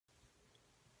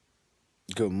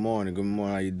Good morning. Good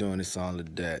morning. How you doing? It's on the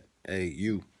dat. Hey,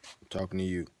 you. I'm talking to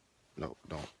you. No,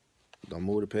 don't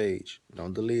move the page.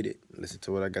 Don't delete it. Listen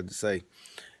to what I got to say.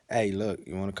 Hey, look.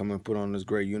 You want to come and put on this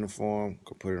great uniform?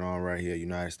 Go put it on right here.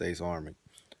 United States Army.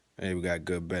 Hey, we got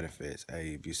good benefits.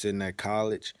 Hey, if you're sitting at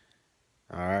college,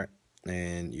 all right,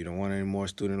 and you don't want any more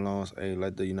student loans, hey,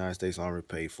 let the United States Army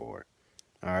pay for it.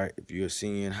 All right. If you're a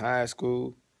senior in high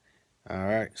school, all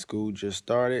right, school just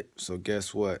started. So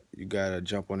guess what? You gotta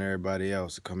jump on everybody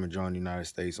else to come and join the United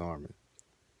States Army.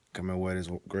 Come and wear this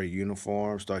great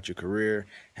uniform, start your career,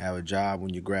 have a job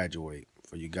when you graduate.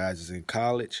 For you guys that's in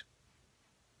college,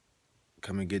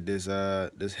 come and get this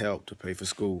help to pay for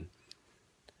school.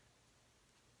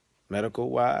 Medical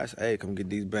wise, hey, come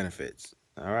get these benefits.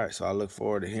 All right, so I look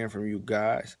forward to hearing from you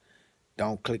guys.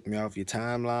 Don't click me off your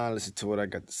timeline. Listen to what I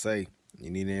got to say. You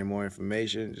need any more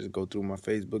information, just go through my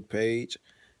Facebook page.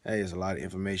 Hey, there's a lot of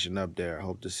information up there. I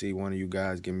hope to see one of you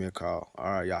guys. Give me a call.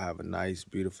 All right, y'all have a nice,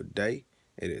 beautiful day.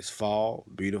 It is fall,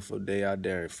 beautiful day out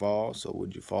there. It fall, so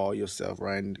would you fall yourself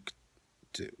right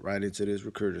into this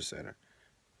recruiter center?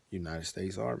 United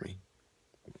States Army.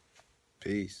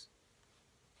 Peace.